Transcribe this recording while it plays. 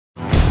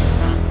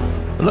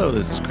Hello,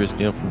 this is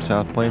Neal from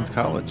South Plains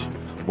College.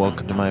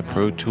 Welcome to my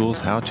Pro Tools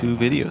How-To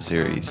video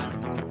series.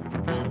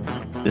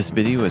 This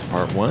video is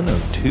part 1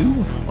 of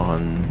 2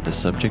 on the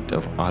subject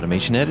of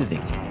automation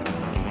editing.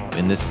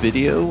 In this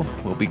video,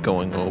 we'll be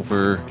going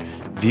over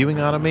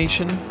viewing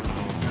automation,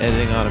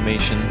 editing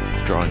automation,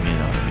 drawing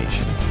in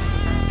automation.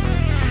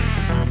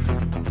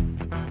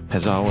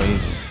 As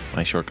always,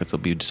 my shortcuts will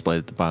be displayed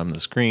at the bottom of the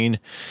screen.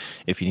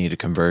 If you need a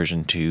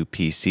conversion to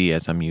PC,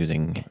 as I'm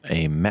using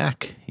a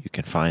Mac, you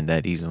can find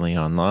that easily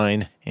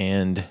online.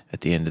 And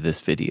at the end of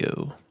this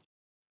video,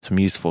 some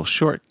useful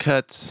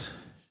shortcuts,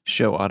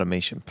 show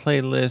automation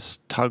playlists,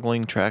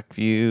 toggling track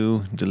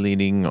view,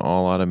 deleting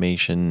all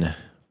automation,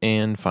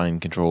 and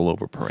find control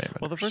over parameters.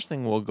 Well, the first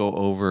thing we'll go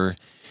over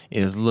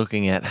is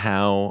looking at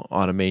how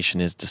automation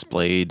is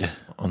displayed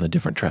on the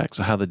different tracks,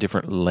 so how the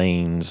different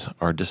lanes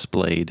are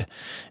displayed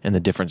and the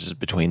differences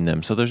between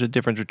them. So there's a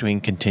difference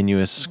between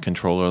continuous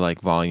controller like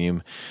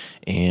volume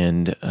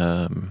and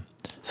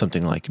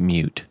something like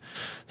mute.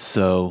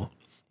 So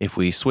if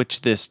we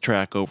switch this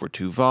track over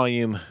to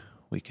volume,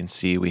 we can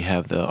see we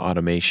have the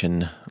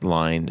automation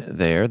line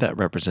there that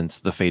represents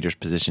the fader's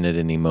position at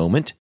any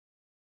moment.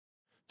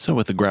 So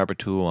with the grabber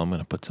tool, I'm going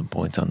to put some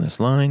points on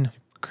this line,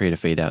 create a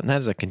fade out, and that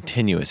is a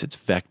continuous, it's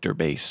vector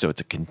based, so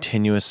it's a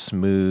continuous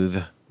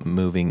smooth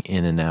moving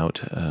in and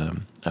out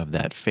of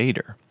that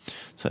fader.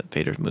 So that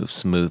fader moves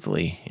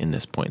smoothly in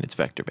this point, it's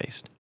vector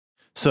based.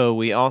 So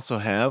we also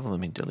have, let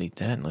me delete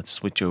that, and let's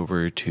switch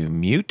over to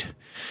mute.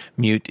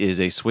 Mute is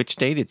a switch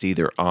state, it's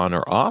either on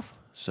or off.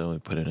 So we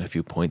put in a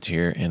few points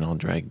here and I'll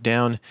drag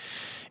down,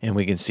 and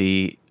we can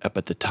see up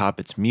at the top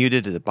it's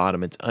muted, at the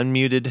bottom it's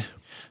unmuted.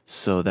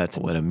 So that's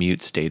what a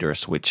mute state or a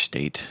switch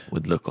state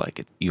would look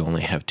like. You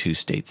only have 2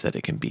 states that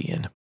it can be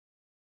in.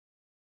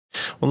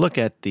 We'll look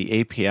at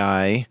the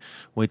API,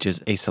 which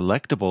is a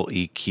selectable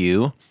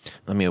EQ.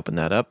 Let me open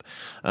that up.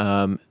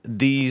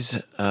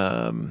 These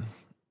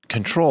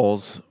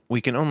controls,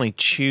 we can only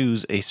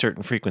choose a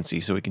certain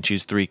frequency. So we can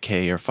choose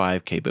 3K or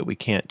 5K, but we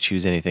can't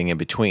choose anything in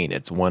between.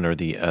 It's one or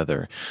the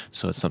other.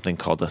 So it's something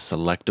called a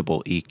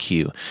selectable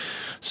EQ.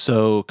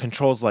 So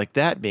controls like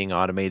that being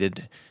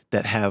automated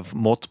that have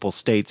multiple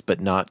states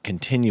but not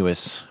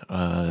continuous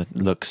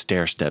look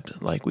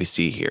stair-stepped like we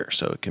see here.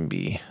 So it can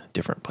be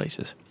different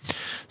places.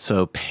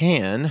 So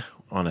pan,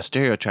 on a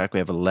stereo track, we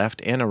have a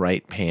left and a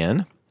right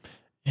pan.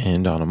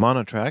 And on a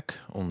mono track,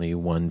 only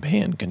one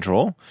pan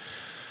control.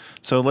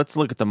 So let's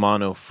look at the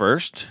mono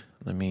first.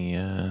 Let me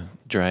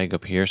drag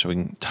up here so we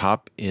can,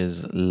 top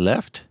is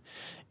left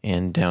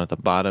and down at the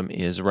bottom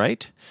is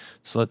right.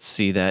 So let's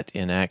see that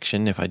in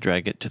action. If I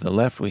drag it to the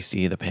left, we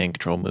see the pan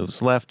control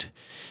moves left.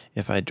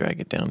 If I drag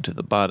it down to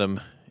the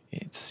bottom,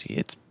 it's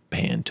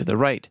pan to the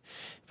right.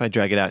 If I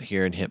drag it out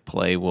here and hit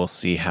play, we'll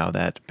see how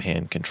that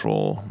pan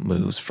control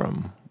moves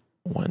from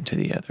one to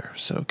the other.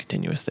 So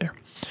continuous there.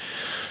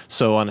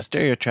 So on a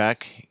stereo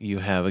track, you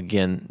have,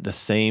 again, the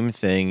same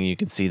thing. You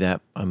can see that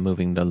I'm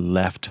moving the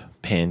left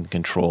pan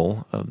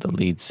control of the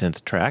lead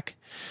synth track,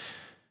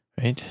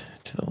 right,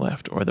 to the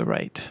left or the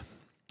right.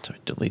 So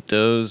delete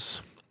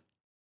those.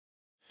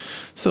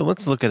 So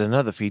let's look at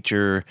another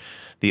feature,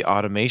 the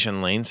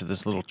automation lane. So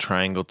this little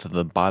triangle to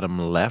the bottom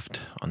left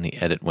on the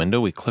edit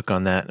window, we click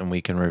on that and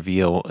we can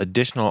reveal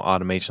additional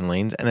automation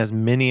lanes, and as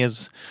many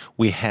as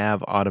we have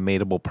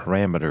automatable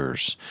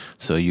parameters.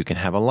 So you can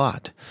have a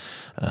lot.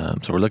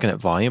 So we're looking at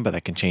volume, but I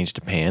can change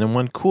to pan. And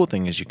one cool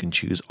thing is you can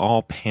choose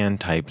all pan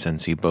types and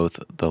see both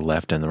the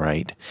left and the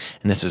right.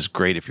 And this is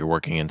great if you're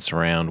working in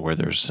surround where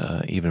there's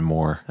even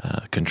more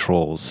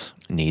controls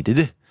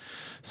needed.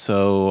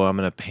 So I'm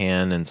going to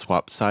pan and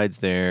swap sides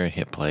there,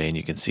 hit play, and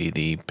you can see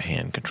the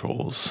pan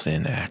controls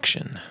in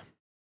action.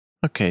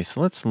 Okay, so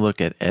let's look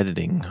at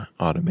editing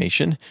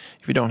automation.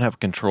 If you don't have a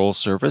control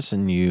surface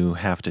and you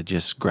have to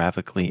just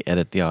graphically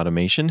edit the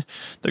automation,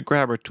 the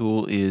grabber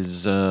tool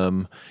is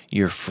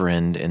your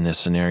friend in this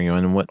scenario,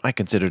 and what I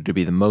consider to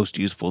be the most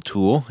useful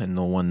tool and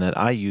the one that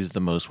I use the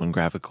most when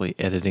graphically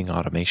editing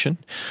automation.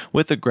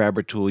 With the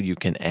grabber tool, you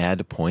can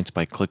add points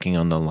by clicking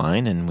on the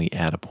line, and we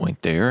add a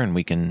point there, and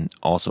we can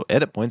also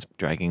edit points,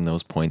 dragging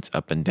those points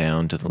up and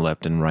down to the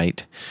left and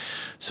right.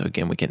 So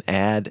again, we can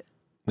add,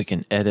 we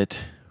can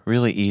edit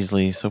really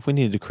easily. So if we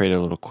needed to create a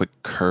little quick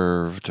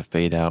curve to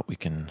fade out, we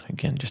can,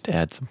 again, just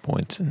add some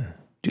points and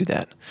do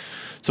that.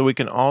 So we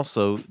can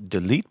also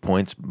delete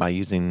points by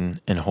using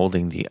and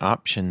holding the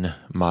option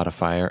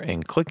modifier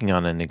and clicking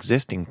on an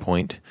existing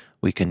point.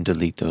 We can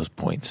delete those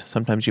points.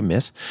 Sometimes you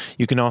miss.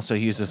 You can also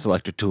use the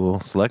selector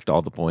tool, select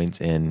all the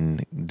points,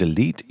 and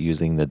delete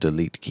using the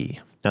delete key.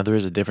 Now there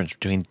is a difference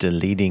between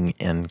deleting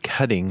and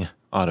cutting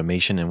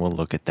automation, and we'll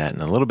look at that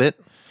in a little bit.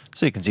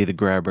 So you can see the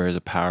grabber is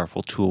a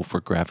powerful tool for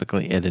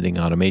graphically editing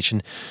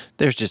automation.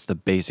 There's just the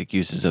basic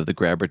uses of the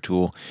grabber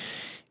tool.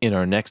 In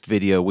our next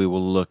video, we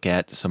will look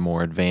at some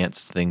more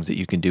advanced things that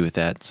you can do with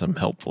that, some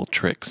helpful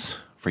tricks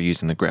for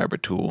using the grabber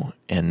tool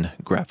and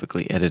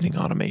graphically editing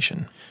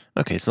automation.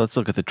 Okay, so let's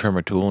look at the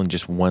trimmer tool and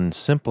just one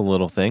simple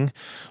little thing.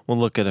 We'll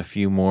look at a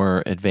few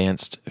more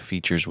advanced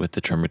features with the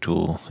trimmer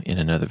tool in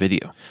another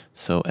video.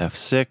 So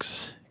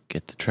F6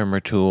 get the trimmer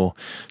tool.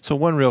 So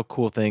one real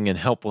cool thing and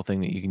helpful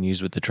thing that you can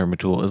use with the trimmer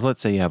tool is,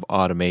 let's say you have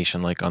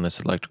automation like on this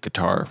electric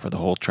guitar for the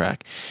whole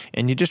track,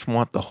 and you just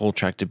want the whole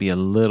track to be a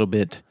little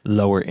bit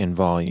lower in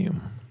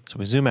volume. So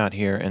we zoom out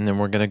here, and then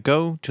we're going to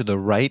go to the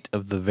right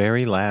of the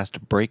very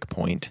last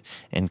breakpoint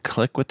and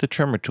click with the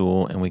trimmer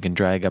tool, and we can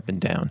drag up and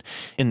down.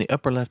 In the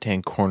upper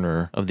left-hand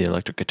corner of the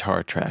electric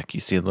guitar track, you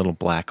see a little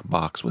black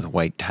box with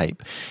white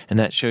type, and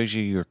that shows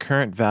you your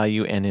current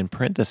value, and in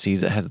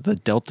parentheses it has the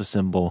delta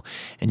symbol,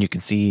 and you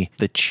can see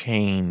the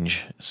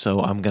change. So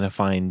I'm going to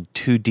find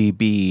 2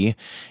 dB,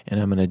 and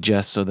I'm going to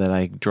adjust so that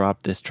I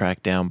drop this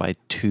track down by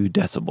 2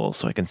 decibels,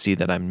 so I can see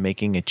that I'm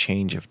making a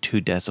change of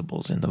 2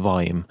 decibels in the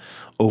volume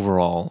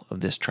overall of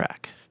this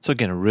track. So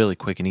again, a really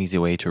quick and easy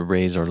way to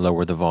raise or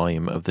lower the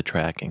volume of the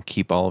track and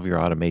keep all of your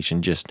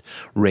automation. Just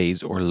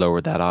raise or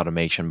lower that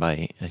automation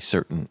by a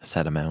certain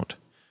set amount.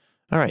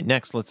 All right,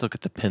 next let's look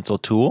at the pencil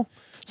tool.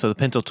 So the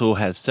pencil tool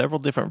has several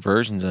different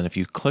versions, and if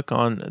you click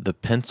on the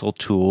pencil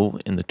tool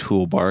in the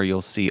toolbar,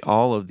 you'll see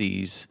all of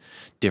these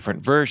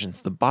different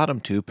versions. The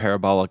bottom two,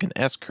 parabolic and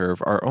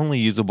S-curve, are only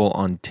usable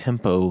on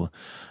tempo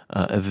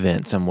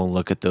events, and we'll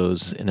look at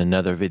those in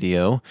another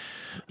video.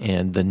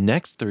 And the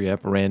next three up,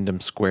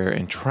 random, square,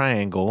 and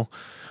triangle,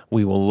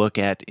 we will look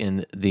at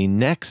in the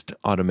next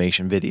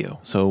automation video.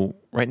 So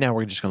right now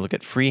we're just going to look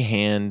at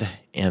freehand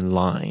and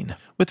line.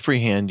 With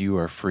freehand, you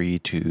are free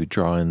to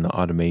draw in the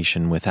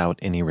automation without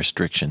any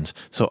restrictions.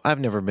 So I've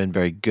never been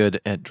very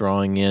good at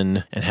drawing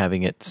in and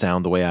having it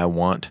sound the way I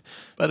want,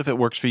 but if it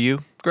works for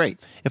you, great.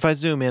 If I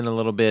zoom in a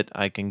little bit,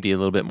 I can be a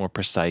little bit more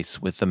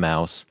precise with the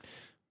mouse,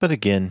 but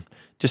again,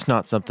 just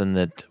not something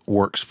that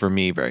works for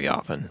me very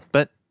often.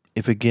 But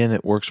if again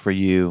it works for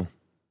you,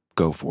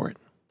 go for it.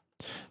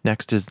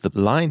 Next is the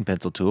line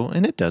pencil tool,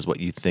 and it does what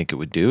you think it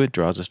would do. It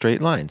draws a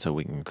straight line, so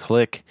we can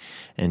click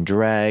and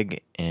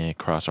drag and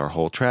across our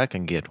whole track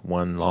and get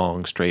one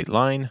long straight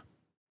line.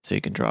 So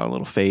you can draw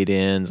little fade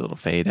ins, little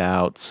fade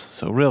outs.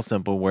 So real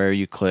simple, where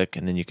you click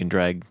and then you can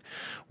drag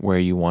where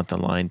you want the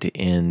line to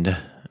end.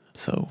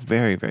 So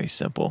very, very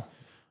simple.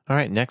 All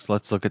right, next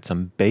let's look at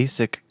some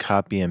basic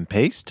copy and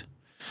paste.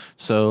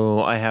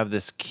 So I have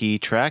this key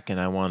track, and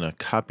I want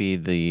to copy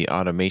the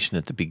automation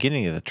at the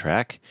beginning of the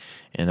track,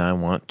 and I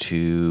want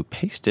to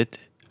paste it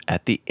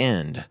at the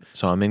end.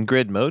 So I'm in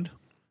grid mode,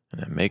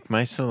 and I make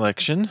my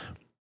selection,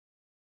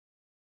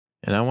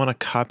 and I want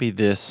to copy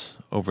this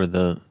over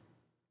the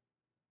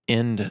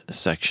end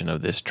section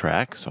of this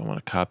track. So I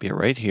want to copy it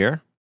right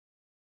here.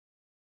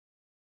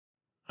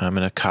 I'm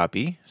going to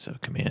copy, so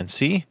Command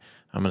C.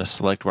 I'm going to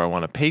select where I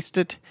want to paste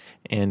it,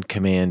 and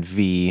Command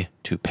V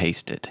to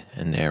paste it.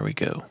 And there we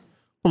go.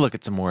 We'll look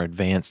at some more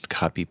advanced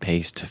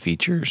copy-paste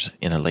features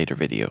in a later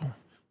video.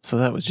 So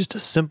that was just a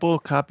simple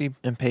copy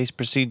and paste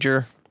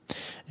procedure.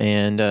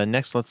 And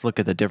next, let's look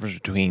at the difference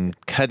between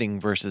cutting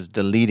versus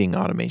deleting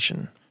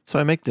automation. So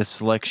I make this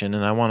selection,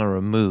 and I want to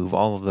remove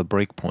all of the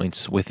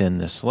breakpoints within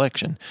this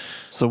selection.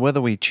 So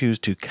whether we choose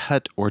to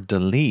cut or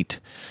delete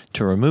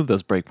to remove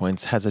those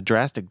breakpoints has a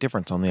drastic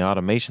difference on the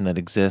automation that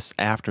exists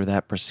after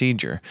that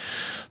procedure.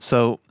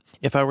 So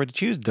if I were to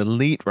choose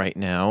delete right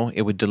now,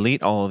 it would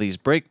delete all of these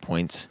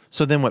breakpoints.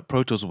 So then what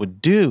Pro Tools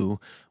would do,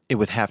 it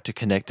would have to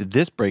connect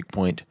this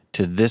breakpoint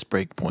to this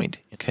breakpoint.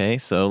 Okay,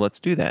 so let's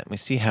do that. We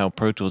see how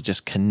Pro Tools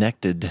just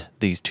connected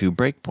these two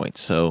breakpoints.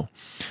 So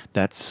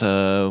that's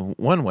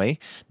one way.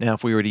 Now,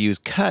 if we were to use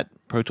cut,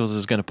 Pro Tools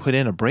is going to put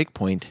in a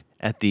breakpoint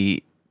at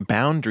the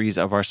boundaries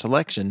of our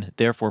selection,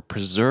 therefore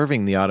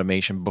preserving the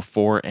automation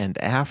before and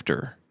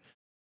after.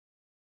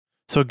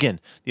 So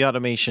again, the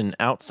automation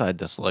outside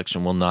the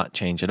selection will not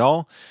change at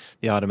all.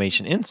 The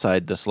automation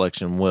inside the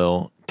selection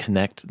will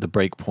connect the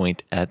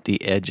breakpoint at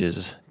the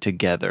edges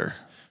together.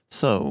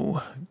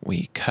 So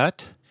we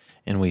cut,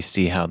 and we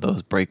see how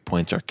those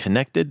breakpoints are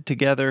connected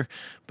together,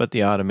 but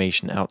the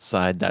automation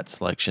outside that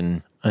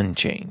selection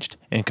unchanged.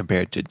 And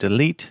compared to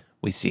delete,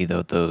 we see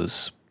that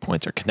those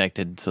points are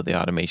connected, so the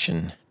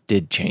automation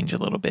did change a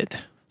little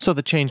bit. So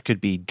the change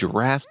could be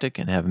drastic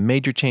and have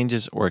major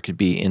changes, or it could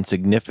be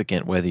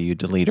insignificant whether you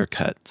delete or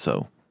cut.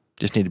 So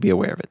just need to be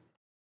aware of it.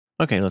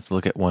 Okay, let's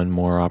look at one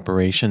more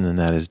operation, and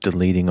that is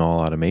deleting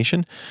all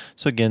automation.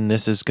 So again,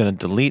 this is going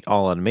to delete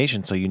all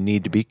automation, so you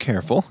need to be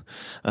careful.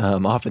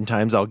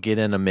 Oftentimes I'll get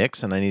in a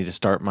mix, and I need to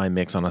start my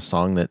mix on a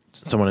song that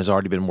someone has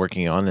already been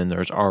working on, and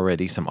there's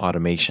already some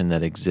automation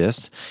that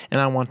exists.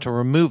 And I want to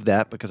remove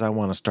that because I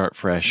want to start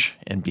fresh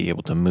and be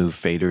able to move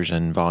faders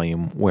and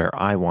volume where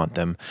I want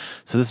them.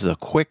 So this is a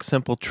quick,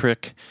 simple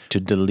trick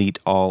to delete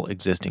all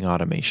existing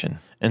automation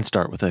and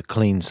start with a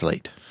clean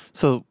slate.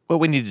 So what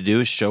we need to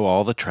do is show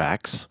all the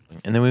tracks,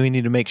 and then we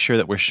need to make sure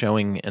that we're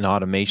showing an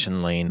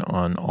automation lane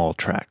on all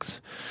tracks.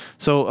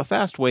 So a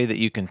fast way that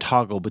you can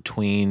toggle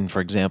between,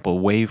 for example,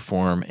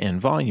 waveform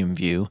and volume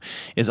view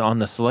is on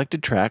the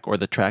selected track or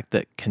the track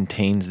that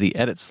contains the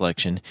edit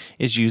selection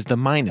is use the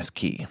minus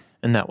key,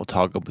 and that will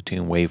toggle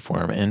between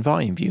waveform and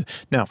volume view.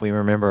 Now, if we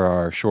remember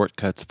our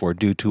shortcuts for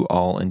do to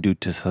all and do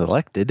to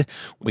selected,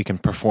 we can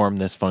perform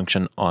this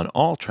function on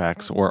all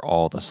tracks or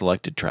all the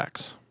selected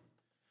tracks.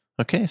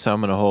 Okay, so I'm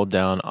going to hold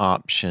down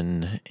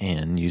Option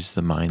and use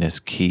the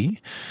minus key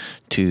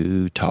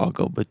to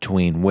toggle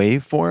between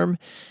waveform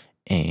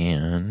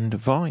and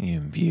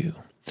volume view.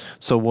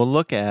 So we'll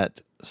look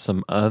at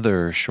some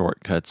other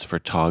shortcuts for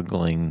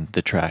toggling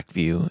the track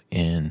view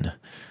in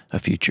a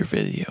future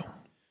video.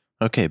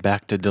 Okay,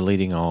 back to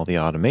deleting all the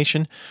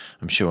automation.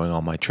 I'm showing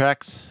all my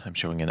tracks. I'm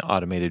showing an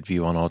automated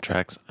view on all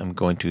tracks. I'm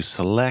going to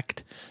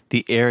select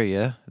the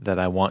area that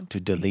I want to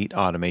delete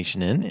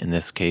automation in. In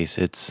this case,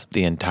 it's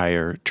the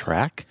entire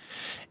track.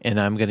 And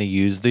I'm going to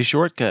use the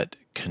shortcut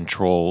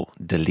Control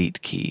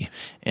Delete key,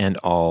 and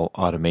all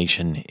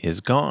automation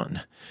is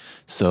gone.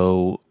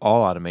 So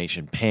all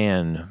automation,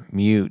 pan,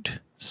 mute,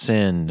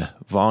 send,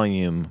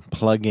 volume,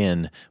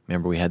 plug-in.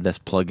 Remember we had this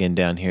plug-in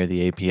down here,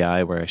 the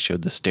API where I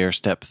showed the stair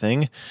step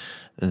thing.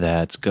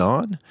 That's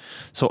gone.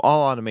 So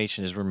all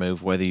automation is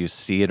removed whether you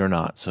see it or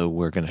not. So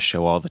we're going to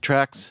show all the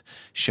tracks,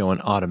 show an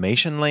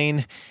automation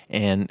lane,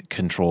 and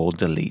Control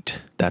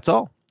Delete. That's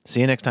all. See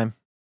you next time.